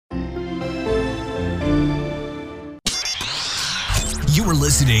You're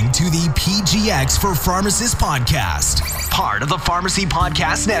listening to the PGX for Pharmacist podcast, part of the Pharmacy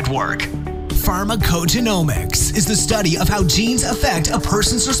Podcast Network. Pharmacogenomics is the study of how genes affect a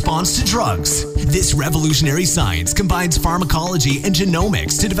person's response to drugs. This revolutionary science combines pharmacology and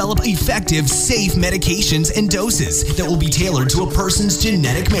genomics to develop effective, safe medications and doses that will be tailored to a person's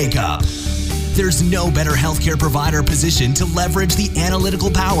genetic makeup. There's no better healthcare provider positioned to leverage the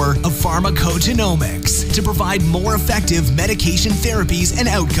analytical power of pharmacogenomics to provide more effective medication therapies and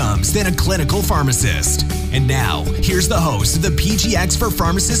outcomes than a clinical pharmacist. And now, here's the host of the PGX for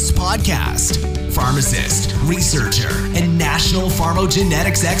Pharmacists podcast, pharmacist, researcher, and national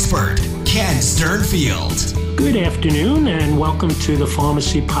pharmacogenetics expert, Ken Sternfield. Good afternoon and welcome to the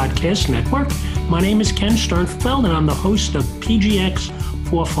Pharmacy Podcast Network. My name is Ken Sternfield and I'm the host of PGX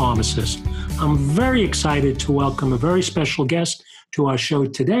for Pharmacists. I'm very excited to welcome a very special guest to our show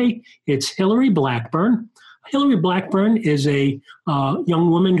today. It's Hilary Blackburn. Hilary Blackburn is a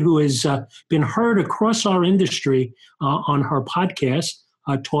young woman who has been heard across our industry on her podcast,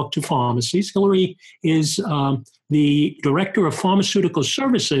 Talk to Pharmacies. Hilary is the Director of Pharmaceutical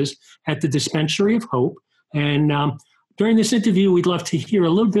Services at the Dispensary of Hope. And during this interview, we'd love to hear a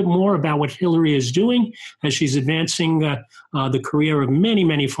little bit more about what Hilary is doing as she's advancing the career of many,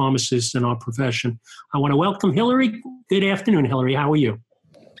 many pharmacists in our profession. I want to welcome Hilary. Good afternoon, Hilary. How are you?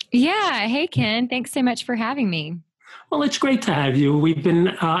 Yeah. Hey, Ken. Thanks so much for having me. Well, it's great to have you.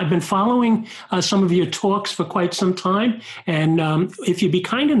 I've been following some of your talks for quite some time. And if you'd be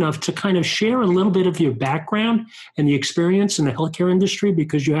kind enough to kind of share a little bit of your background and the experience in the healthcare industry,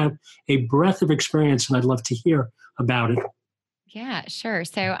 because you have a breadth of experience and I'd love to hear about it. Yeah, sure.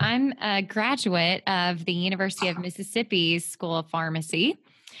 So I'm a graduate of the University of Mississippi's School of Pharmacy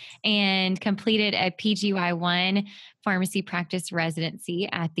and completed a PGY1 pharmacy practice residency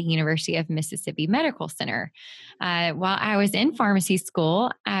at the University of Mississippi Medical Center. While I was in pharmacy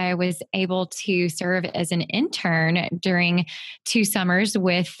school, I was able to serve as an intern during 2 summers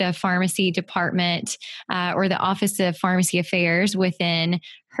with the pharmacy department or the Office of Pharmacy Affairs within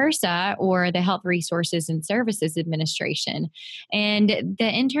HRSA, or the Health Resources and Services Administration. And the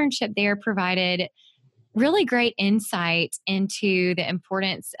internship there provided really great insight into the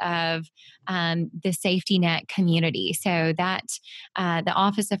importance of the safety net community. So that the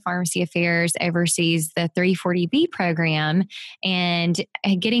Office of Pharmacy Affairs oversees the 340B program, and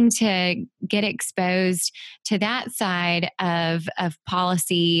getting to get exposed to that side of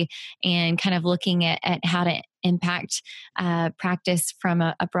policy and kind of looking at how to impact practice from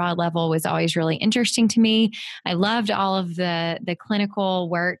a broad level was always really interesting to me. I loved all of the clinical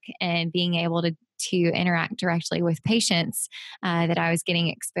work and being able to interact directly with patients that I was getting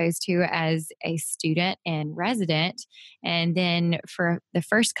exposed to as a student and resident. And then for the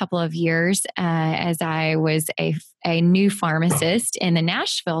first couple of years, as I was a new pharmacist in the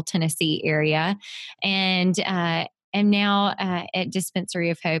Nashville, Tennessee area, and now at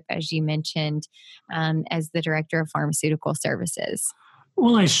Dispensary of Hope, as you mentioned, as the Director of Pharmaceutical Services.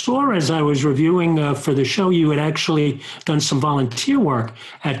 Well, I saw as I was reviewing for the show, you had actually done some volunteer work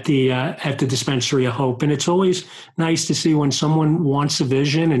at the Dispensary of Hope. And it's always nice to see when someone wants a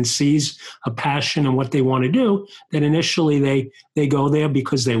vision and sees a passion and what they want to do, that initially they go there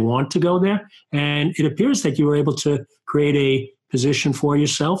because they want to go there. And it appears that you were able to create a position for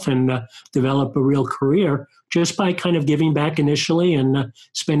yourself and develop a real career just by kind of giving back initially and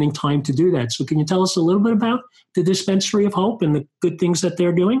spending time to do that. So can you tell us a little bit about the Dispensary of Hope and the good things that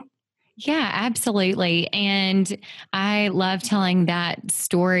they're doing? Yeah, absolutely. And I love telling that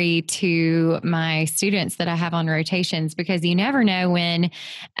story to my students that I have on rotations, because you never know when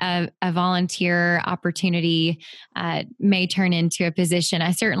a volunteer opportunity may turn into a position.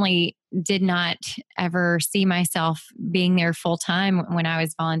 I certainly did not ever see myself being there full time when I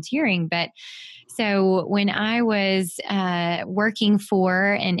was volunteering, but so when I was working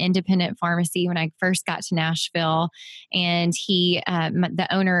for an independent pharmacy when I first got to Nashville, and the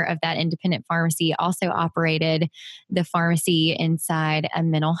owner of that independent pharmacy also operated the pharmacy inside a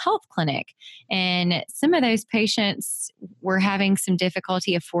mental health clinic. And some of those patients were having some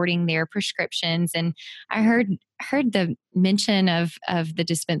difficulty affording their prescriptions. And I heard the mention of the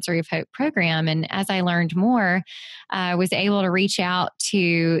Dispensary of Hope program. And as I learned more, I was able to reach out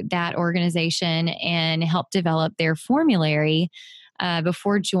to that organization and help develop their formulary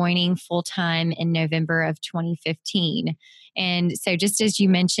before joining full-time in November of 2015. And so just as you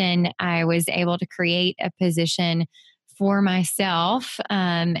mentioned, I was able to create a position for myself.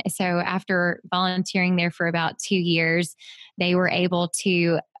 So after volunteering there for about 2 years, they were able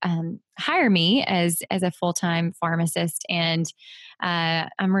to hire me as a full-time pharmacist. And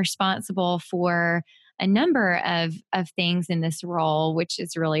I'm responsible for a number of things in this role, which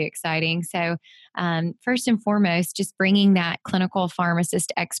is really exciting. So, first and foremost, just bringing that clinical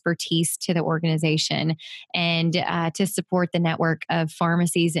pharmacist expertise to the organization and to support the network of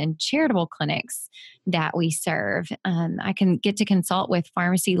pharmacies and charitable clinics that we serve. I can get to consult with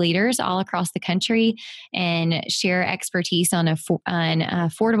pharmacy leaders all across the country and share expertise on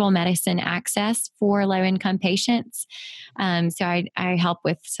affordable medicine access for low-income patients. So I help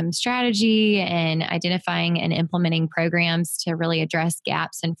with some strategy and identifying and implementing programs to really address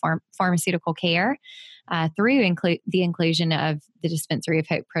gaps in pharmaceutical care through the inclusion of the Dispensary of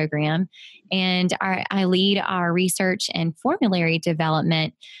Hope program. And I lead our research and formulary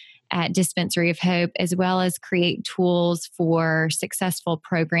development at Dispensary of Hope, as well as create tools for successful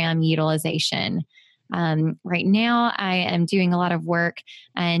program utilization. Right now, I am doing a lot of work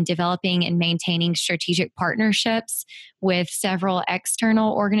in developing and maintaining strategic partnerships with several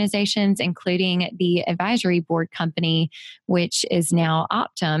external organizations, including the advisory board company, which is now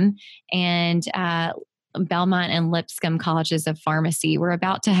Optum, and Belmont and Lipscomb Colleges of Pharmacy. We're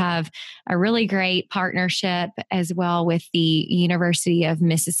about to have a really great partnership as well with the University of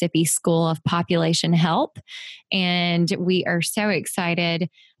Mississippi School of Population Health. And we are so excited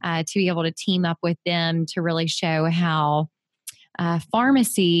to be able to team up with them to really show how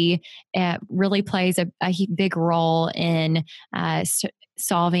pharmacy really plays a big role in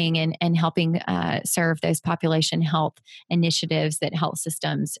solving and helping serve those population health initiatives that health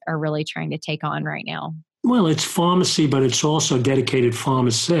systems are really trying to take on right now. Well, it's pharmacy, but it's also dedicated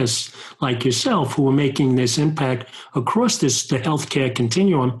pharmacists like yourself who are making this impact across the healthcare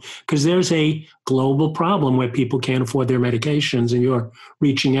continuum, because there's a global problem where people can't afford their medications, and you're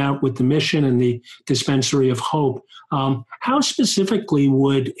reaching out with the mission and the Dispensary of Hope. How specifically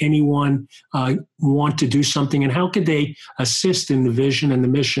would anyone want to do something, and how could they assist in the vision and the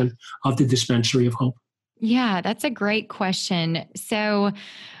mission of the Dispensary of Hope? Yeah, that's a great question. So,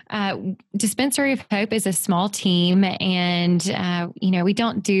 Dispensary of Hope is a small team, and we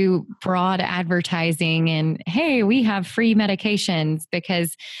don't do broad advertising and hey, we have free medications,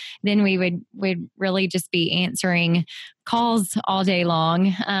 because then we would really just be answering calls all day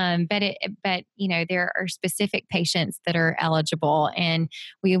long. But there are specific patients that are eligible, and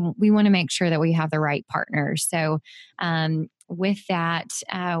we want to make sure that we have the right partners. So, with that,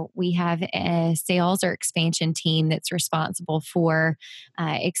 we have a sales or expansion team that's responsible for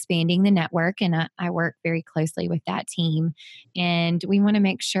expanding the network, and I work very closely with that team. And we want to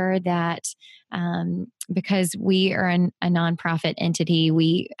make sure that because we are a nonprofit entity,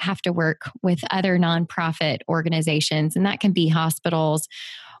 we have to work with other nonprofit organizations, and that can be hospitals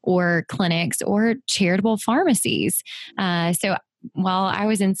or clinics or charitable pharmacies. So while I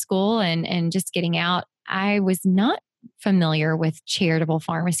was in school and just getting out, I was not familiar with charitable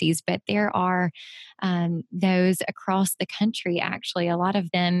pharmacies, but there are those across the country. Actually, a lot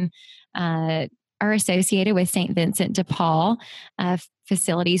of them are associated with St. Vincent de Paul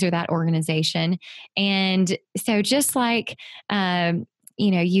facilities or that organization. And so just like,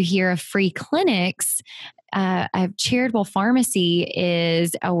 you hear of free clinics, a charitable pharmacy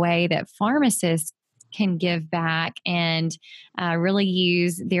is a way that pharmacists can give back and really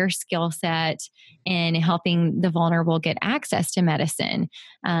use their skill set in helping the vulnerable get access to medicine,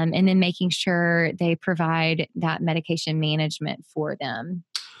 and then making sure they provide that medication management for them.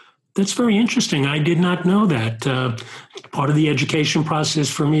 That's very interesting. I did not know that. Part of the education process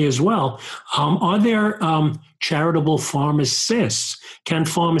for me as well. Are there charitable pharmacists? Can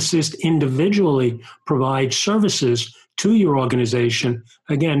pharmacists individually provide services to your organization?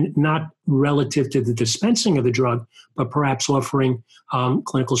 Again, not relative to the dispensing of the drug, but perhaps offering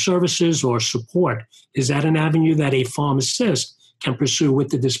clinical services or support. Is that an avenue that a pharmacist can pursue with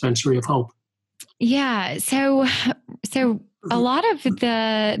the Dispensary of Hope? Yeah. So a lot of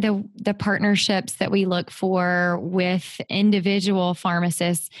the partnerships that we look for with individual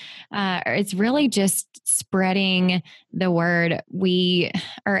pharmacists, it's really just spreading the word. We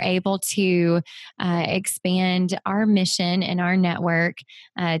are able to expand our mission and our network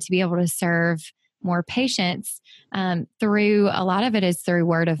to be able to serve more patients through, a lot of it is through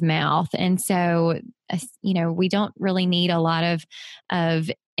word of mouth. And so, we don't really need a lot of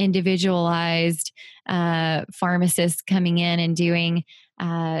individualized pharmacists coming in and doing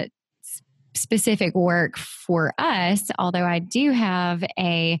specific work for us, although I do have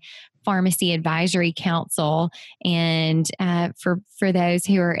a pharmacy advisory council, and for those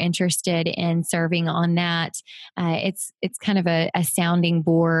who are interested in serving on that, it's kind of a sounding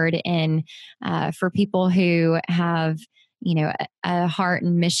board, and for people who have a heart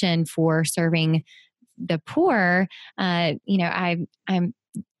and mission for serving the poor, I'm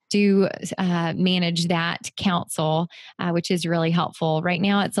do manage that council, which is really helpful. Right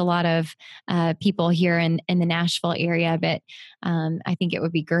now, it's a lot of people here in the Nashville area, but I think it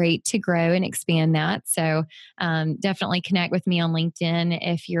would be great to grow and expand that. So definitely connect with me on LinkedIn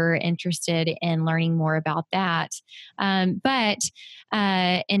if you're interested in learning more about that. But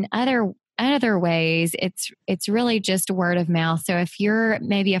in other ways, it's really just word of mouth. So if you're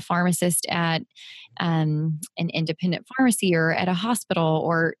maybe a pharmacist at an independent pharmacy or at a hospital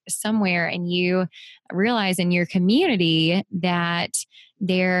or somewhere, and you realize in your community that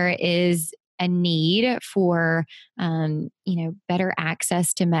there is a need for better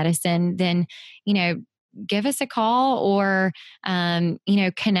access to medicine, then give us a call or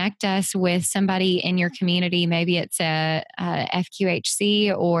connect us with somebody in your community. Maybe it's a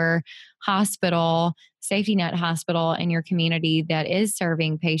FQHC or hospital, safety net hospital in your community that is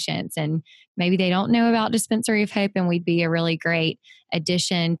serving patients, and maybe they don't know about Dispensary of Hope, and we'd be a really great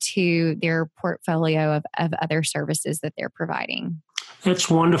addition to their portfolio of other services that they're providing. That's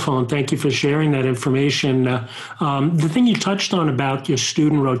wonderful, and thank you for sharing that information. The thing you touched on about your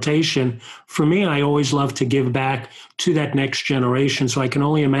student rotation, for me, I always love to give back to that next generation, so I can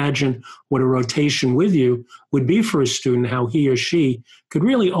only imagine what a rotation with you would be for a student, how he or she could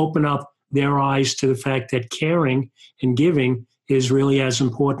really open up their eyes to the fact that caring and giving is really as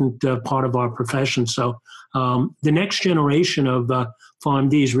important part of our profession. So the next generation of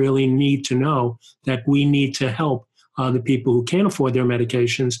PharmDs really need to know that we need to help the people who can't afford their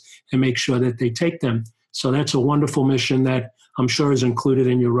medications and make sure that they take them. So that's a wonderful mission that I'm sure is included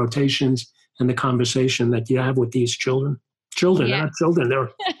in your rotations and the conversation that you have with these children. Children, Yeah. They're not children, they're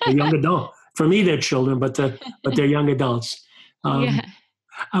young adults. For me, they're children, but they're young adults. Yeah.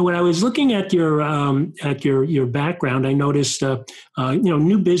 When I was looking at your background, I noticed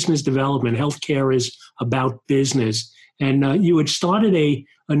new business development. Healthcare is about business, and you had started a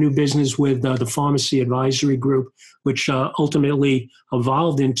new business with the Pharmacy Advisory Group, which ultimately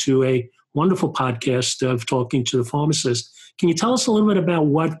evolved into a wonderful podcast of Talking to the Pharmacist. Can you tell us a little bit about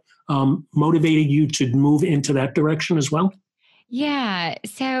what motivated you to move into that direction as well? Yeah.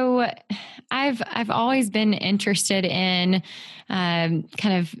 So I've always been interested in kind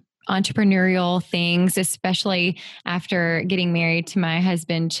of entrepreneurial things, especially after getting married to my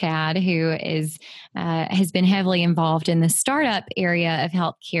husband, Chad, who has been heavily involved in the startup area of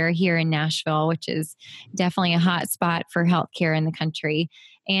healthcare here in Nashville, which is definitely a hot spot for healthcare in the country.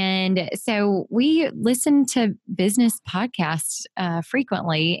 And so we listen to business podcasts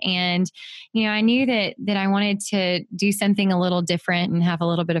frequently. And, I knew that I wanted to do something a little different and have a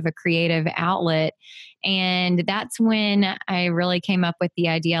little bit of a creative outlet. And that's when I really came up with the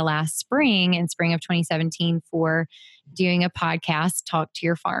idea last spring, in spring of 2017, for doing a podcast, Talk to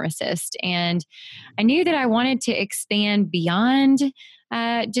Your Pharmacist. And I knew that I wanted to expand beyond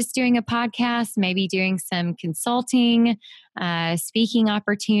just doing a podcast, maybe doing some consulting, speaking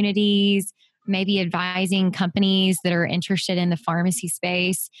opportunities, maybe advising companies that are interested in the pharmacy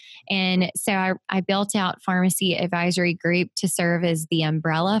space. And so I built out Pharmacy Advisory Group to serve as the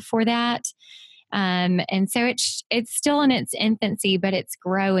umbrella for that. And so it's still in its infancy, but it's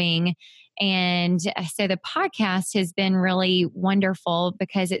growing. And so the podcast has been really wonderful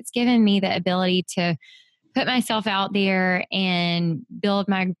because it's given me the ability to put myself out there and build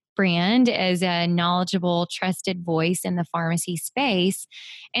my brand as a knowledgeable, trusted voice in the pharmacy space.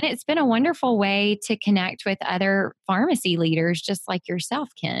 And it's been a wonderful way to connect with other pharmacy leaders just like yourself,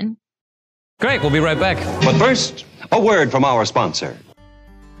 Ken. Great, we'll be right back. But first, a word from our sponsor.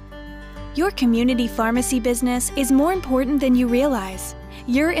 Your community pharmacy business is more important than you realize.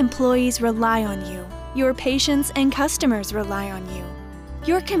 Your employees rely on you. Your patients and customers rely on you.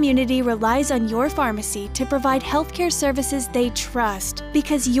 Your community relies on your pharmacy to provide healthcare services they trust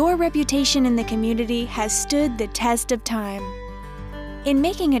because your reputation in the community has stood the test of time. In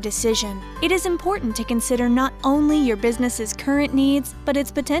making a decision, it is important to consider not only your business's current needs, but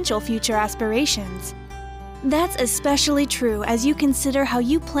its potential future aspirations. That's especially true as you consider how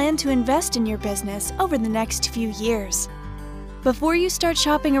you plan to invest in your business over the next few years. Before you start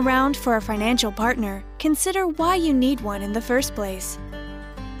shopping around for a financial partner, consider why you need one in the first place.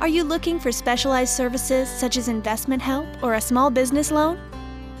 Are you looking for specialized services such as investment help or a small business loan?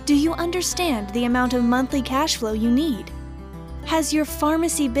 Do you understand the amount of monthly cash flow you need? Has your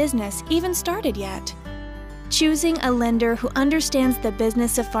pharmacy business even started yet? Choosing a lender who understands the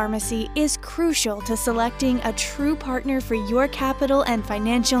business of pharmacy is crucial to selecting a true partner for your capital and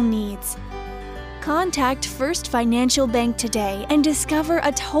financial needs. Contact First Financial Bank today and discover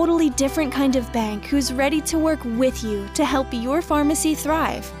a totally different kind of bank who's ready to work with you to help your pharmacy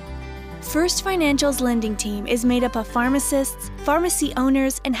thrive. First Financial's lending team is made up of pharmacists, pharmacy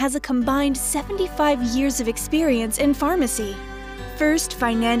owners, and has a combined 75 years of experience in pharmacy. First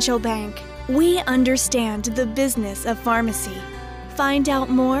Financial Bank. We understand the business of pharmacy. Find out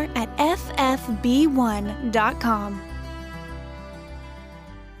more at ffb1.com.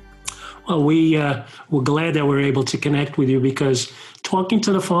 Well, we're glad that we're able to connect with you, because talking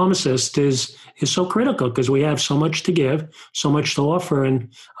to the pharmacist is so critical, because we have so much to give, so much to offer.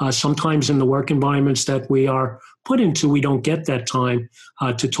 And sometimes in the work environments that we are put into, we don't get that time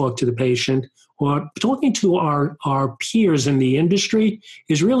to talk to the patient. Or talking to our peers in the industry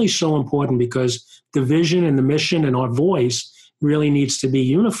is really so important, because the vision and the mission and our voice really needs to be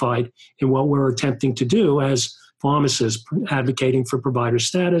unified in what we're attempting to do as pharmacists, advocating for provider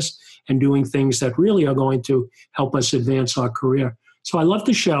status and doing things that really are going to help us advance our career. So I love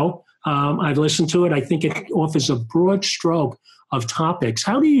the show. I've listened to it. I think it offers a broad stroke of topics.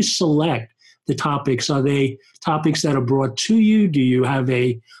 How do you select the topics? Are they topics that are brought to you? Do you have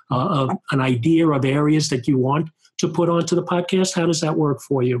an idea of areas that you want to put onto the podcast? How does that work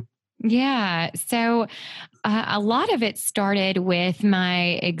for you? Yeah. So a lot of it started with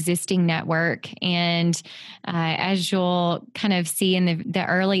my existing network. And as you'll kind of see in the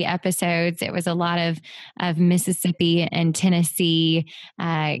early episodes, it was a lot of Mississippi and Tennessee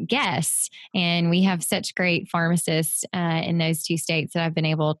guests. And we have such great pharmacists in those two states that I've been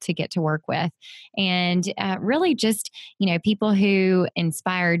able to get to work with. And really just, people who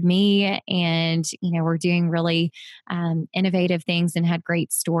inspired me and, were doing really innovative things and had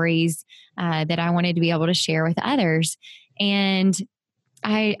great stories that I wanted to be able to share with others. And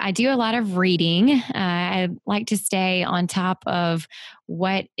I do a lot of reading. I like to stay on top of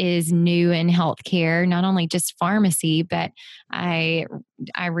what is new in healthcare, not only just pharmacy, but I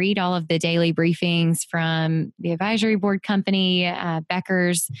read all of the daily briefings from the advisory board company.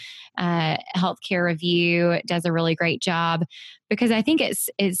 Becker's Healthcare Review does a really great job, because I think it's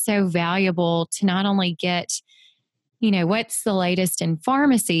so valuable to not only get what's the latest in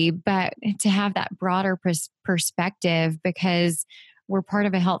pharmacy, but to have that broader perspective, because we're part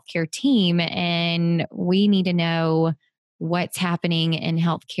of a healthcare team and we need to know what's happening in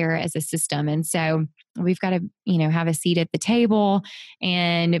healthcare as a system. And so we've got to, have a seat at the table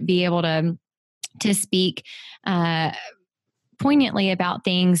and be able to speak poignantly about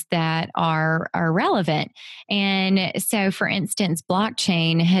things that are relevant. And so, for instance,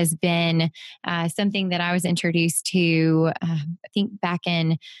 blockchain has been something that I was introduced to, I think back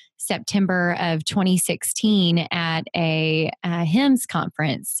in September of 2016 at a HIMSS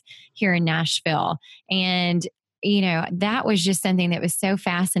conference here in Nashville. And that was just something that was so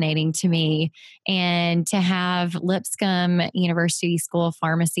fascinating to me. And to have Lipscomb University School of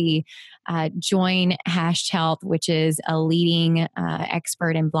Pharmacy join Hashed Health, which is a leading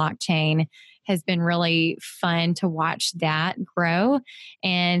expert in blockchain, has been really fun to watch that grow.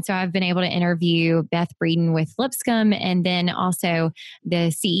 And so I've been able to interview Beth Breeden with Lipscomb, and then also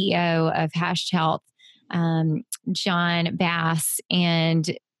the CEO of Hashed Health, John Bass. And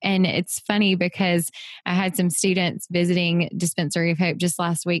it's funny because I had some students visiting Dispensary of Hope just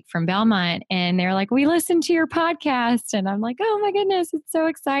last week from Belmont, and they're like, "We listened to your podcast." And I'm like, "Oh my goodness, it's so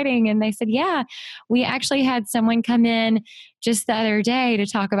exciting." And they said, "Yeah, we actually had someone come in just the other day to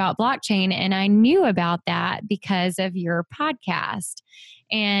talk about blockchain, and I knew about that because of your podcast."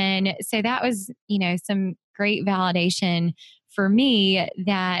 And so that was, some great validation for me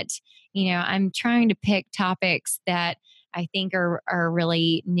that, I'm trying to pick topics that I think are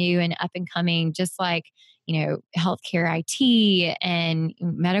really new and up and coming, just like, healthcare IT and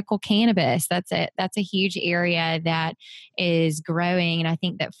medical cannabis. That's a huge area that is growing, and I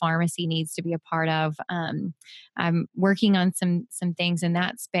think that pharmacy needs to be a part of. I'm working on some things in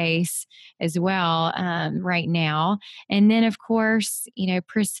that space as well right now. And then, of course,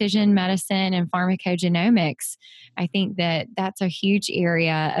 precision medicine and pharmacogenomics. I think that that's a huge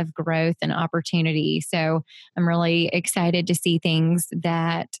area of growth and opportunity. So I'm really excited to see things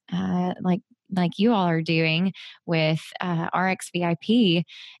that like you all are doing with RxVIP,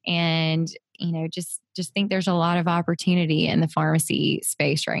 and just think there's a lot of opportunity in the pharmacy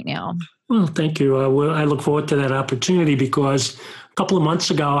space right now. Well, thank you. I look forward to that opportunity, because a couple of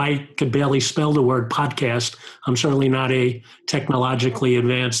months ago, I could barely spell the word podcast. I'm certainly not a technologically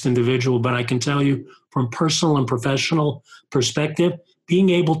advanced individual, but I can tell you from personal and professional perspective, being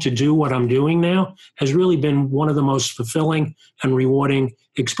able to do what I'm doing now has really been one of the most fulfilling and rewarding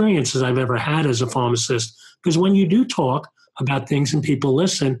experiences I've ever had as a pharmacist. Because when you do talk about things and people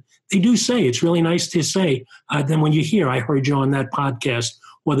listen, they do say, it's really nice to say, then when you hear, I heard you on that podcast,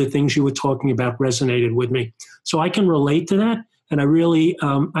 or the things you were talking about resonated with me. So I can relate to that. And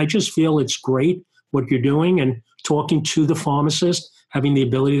I just feel it's great what you're doing and talking to the pharmacist, having the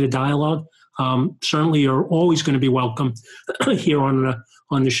ability to dialogue. Certainly, you're always going to be welcome here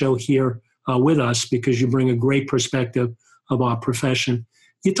on the show here with us, because you bring a great perspective of our profession.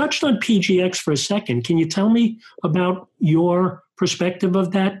 You touched on PGX for a second. Can you tell me about your perspective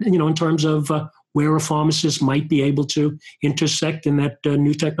of that, in terms of where a pharmacist might be able to intersect in that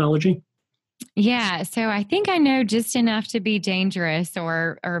new technology? Yeah, so I think I know just enough to be dangerous,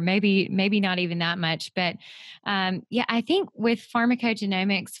 or maybe not even that much. But yeah, I think with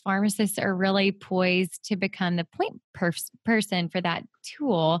pharmacogenomics, pharmacists are really poised to become the point person for that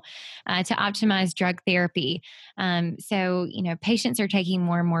tool to optimize drug therapy. So patients are taking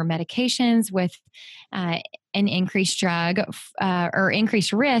more and more medications with an increased or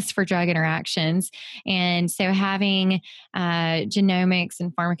increased risk for drug interactions, and so having genomics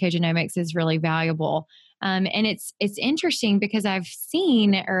and pharmacogenomics is really valuable. And it's interesting because I've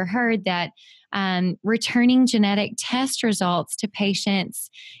seen or heard that returning genetic test results to patients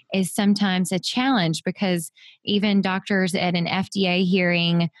is sometimes a challenge, because even doctors at an FDA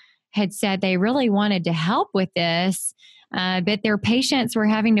hearing had said they really wanted to help with this, but their patients were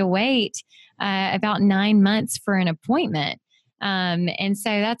having to wait about 9 months for an appointment. And so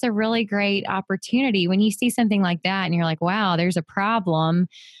that's a really great opportunity when you see something like that and you're like, wow, there's a problem.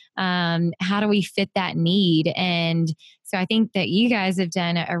 How do we fit that need? And so I think that you guys have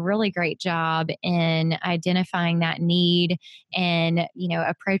done a really great job in identifying that need and,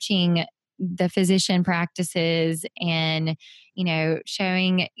 approaching the physician practices and,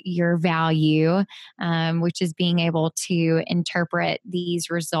 showing your value, which is being able to interpret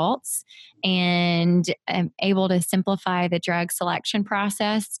these results and able to simplify the drug selection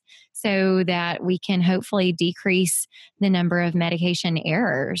process so that we can hopefully decrease the number of medication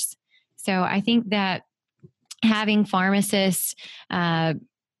errors. So I think that having pharmacists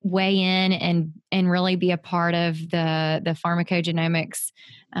weigh in and really be a part of the pharmacogenomics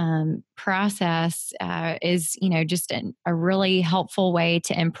process is just a really helpful way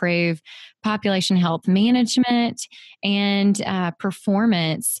to improve population health management and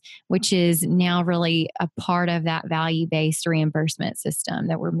performance, which is now really a part of that value-based reimbursement system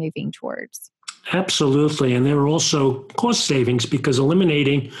that we're moving towards. Absolutely. And there are also cost savings, because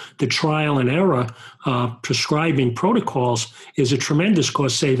eliminating the trial and error prescribing protocols is a tremendous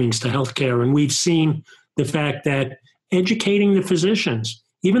cost savings to healthcare. And we've seen the fact that educating the physicians,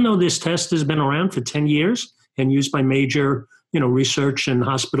 even though this test has been around for 10 years and used by major research and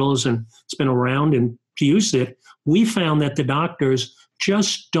hospitals, and it's been around and used it, we found that the doctors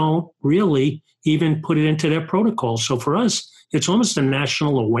just don't really even put it into their protocol. So for us, it's almost a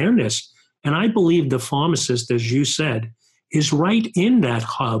national awareness. And I believe the pharmacist, as you said, is right in that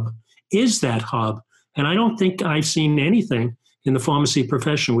hub, is that hub. And I don't think I've seen anything in the pharmacy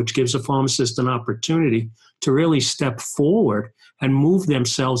profession which gives a pharmacist an opportunity to really step forward and move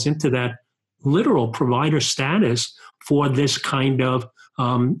themselves into that literal provider status for this kind of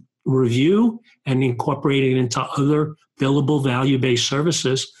review and incorporating it into other billable value-based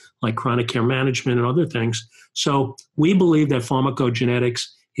services like chronic care management and other things. So we believe that pharmacogenetics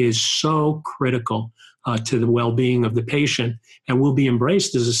is so critical to the well-being of the patient and will be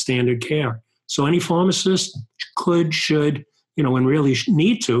embraced as a standard care. So any pharmacist should, and really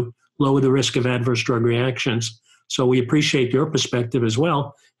need to lower the risk of adverse drug reactions. So we appreciate your perspective as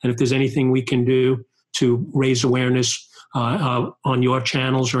well. And if there's anything we can do to raise awareness on your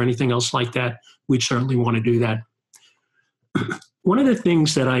channels or anything else like that, we'd certainly want to do that. One of the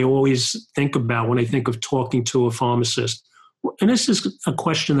things that I always think about when I think of talking to a pharmacist, and this is a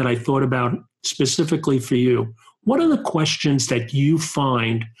question that I thought about specifically for you. What are the questions that you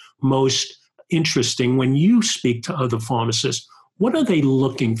find most interesting when you speak to other pharmacists? What are they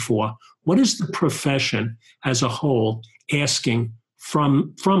looking for? What is the profession as a whole asking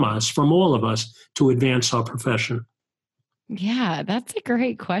from us, from all of us, to advance our profession? Yeah, that's a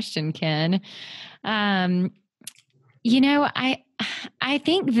great question, Ken. I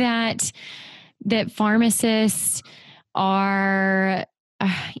think that pharmacists are,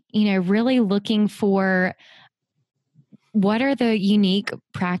 really looking for what are the unique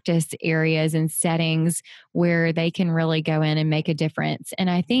practice areas and settings where they can really go in and make a difference. And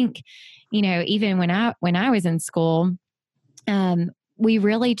I think, even when I was in school, we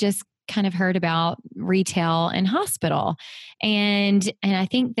really just kind of heard about retail and hospital. And I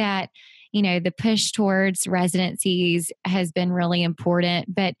think that, the push towards residencies has been really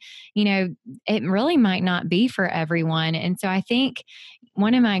important, but, it really might not be for everyone. And so I think,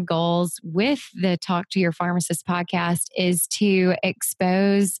 one of my goals with the Talk to Your Pharmacist podcast is to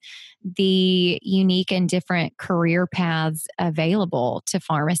expose the unique and different career paths available to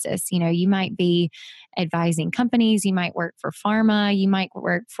pharmacists. You might be advising companies, you might work for pharma, you might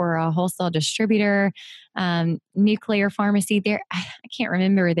work for a wholesale distributor, nuclear pharmacy. I can't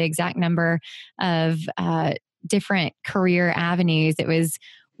remember the exact number of different career avenues. It was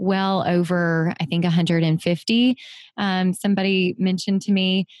well over, I think, 150. Somebody mentioned to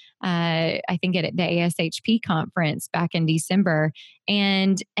me, I think at the ASHP conference back in December.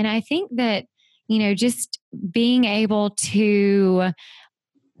 And I think that, just being able to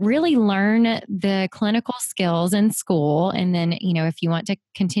really learn the clinical skills in school. And then, if you want to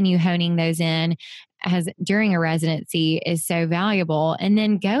continue honing those in as during a residency is so valuable. And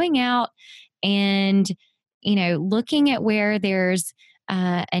then going out and, looking at where there's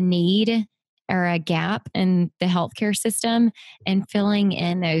a need or a gap in the healthcare system and filling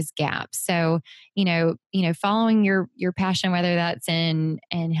in those gaps. So, following your passion, whether that's in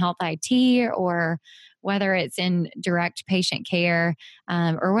health IT or whether it's in direct patient care,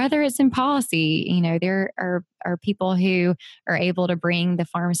 or whether it's in policy, there are people who are able to bring the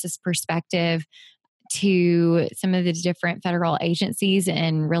pharmacist perspective to some of the different federal agencies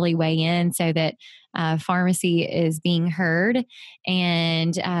and really weigh in so that pharmacy is being heard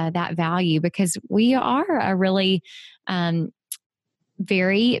and that value, because we are a really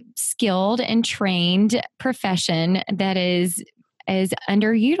very skilled and trained profession that is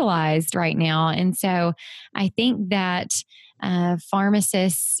underutilized right now. And so I think that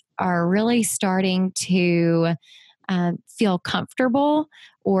pharmacists are really starting to feel comfortable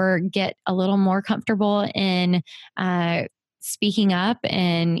or get a little more comfortable in speaking up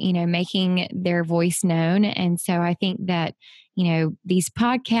and, making their voice known. And so I think that, these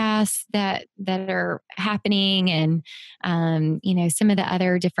podcasts that are happening and, some of the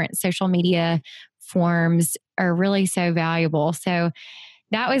other different social media forms are really so valuable. So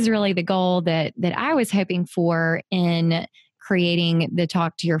that was really the goal that I was hoping for in creating the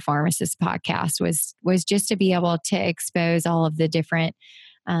Talk to Your Pharmacist podcast was just to be able to expose all of the different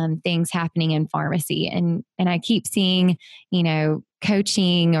things happening in pharmacy. And I keep seeing,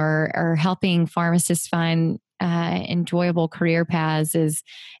 coaching or helping pharmacists find enjoyable career paths is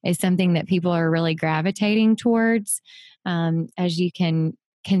something that people are really gravitating towards. As you can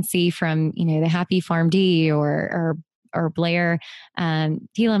see from, the Happy PharmD or Blair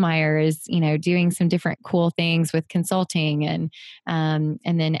Thielemeyer is, doing some different cool things with consulting, and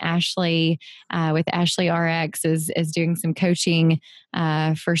then Ashley with Ashley RX is doing some coaching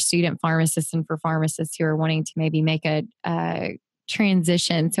for student pharmacists and for pharmacists who are wanting to maybe make a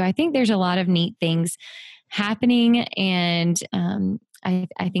transition. So I think there's a lot of neat things happening, and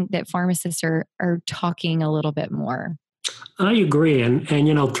I think that pharmacists are talking a little bit more. I agree. And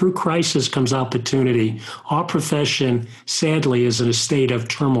through crisis comes opportunity. Our profession, sadly, is in a state of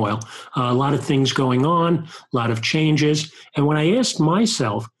turmoil. A lot of things going on, a lot of changes. And when I asked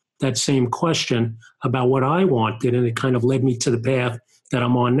myself that same question about what I wanted, and it kind of led me to the path that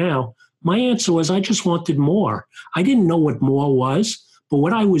I'm on now, my answer was I just wanted more. I didn't know what more was, but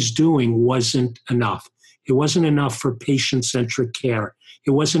what I was doing wasn't enough. It wasn't enough for patient-centric care.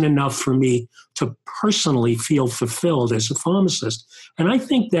 It wasn't enough for me to personally feel fulfilled as a pharmacist. And I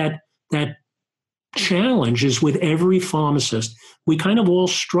think that challenge is with every pharmacist. We kind of all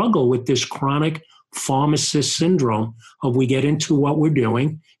struggle with this chronic pharmacist syndrome of we get into what we're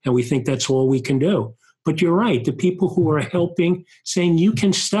doing and we think that's all we can do. But you're right, the people who are helping, saying you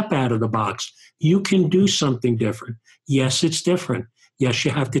can step out of the box, you can do something different. Yes, it's different. Yes,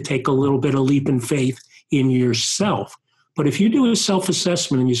 you have to take a little bit of leap in faith in yourself. But if you do a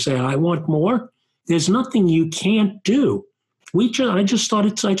self-assessment and you say, I want more, there's nothing you can't do. I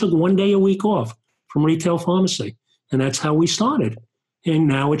took 1 day a week off from retail pharmacy, and that's how we started. And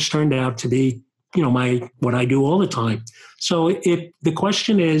now it's turned out to be, what I do all the time. So the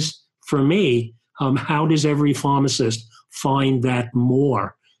question is, for me, how does every pharmacist find that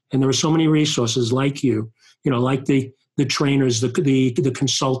more? And there are so many resources like you, like the trainers, the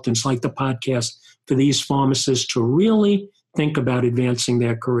consultants, like the podcast, for these pharmacists to really think about advancing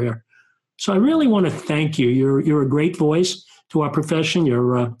their career. So I really want to thank you. You're a great voice to our profession.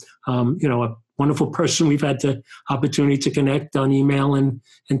 You're a wonderful person. We've had the opportunity to connect on email and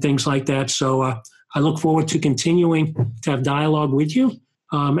things like that. So I look forward to continuing to have dialogue with you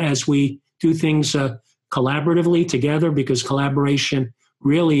as we do things collaboratively together, because collaboration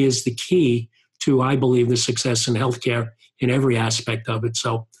really is the key to, I believe, the success in healthcare in every aspect of it.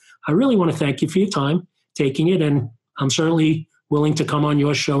 So I really want to thank you for your time taking it, and I'm certainly willing to come on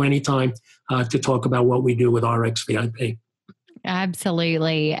your show anytime to talk about what we do with RX VIP.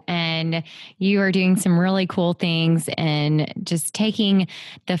 Absolutely. And you are doing some really cool things and just taking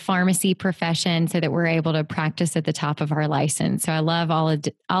the pharmacy profession so that we're able to practice at the top of our license. So I love all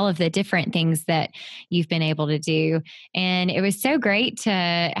of the different things that you've been able to do. And it was so great to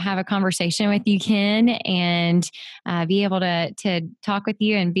have a conversation with you, Ken, and be able to talk with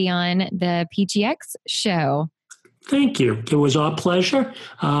you and be on the PGX show. Thank you. It was our pleasure.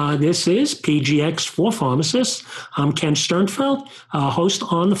 This is PGX for Pharmacists. I'm Ken Sternfeld, host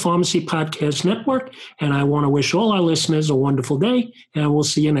on the Pharmacy Podcast Network, and I want to wish all our listeners a wonderful day, and we'll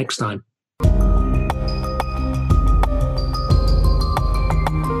see you next time.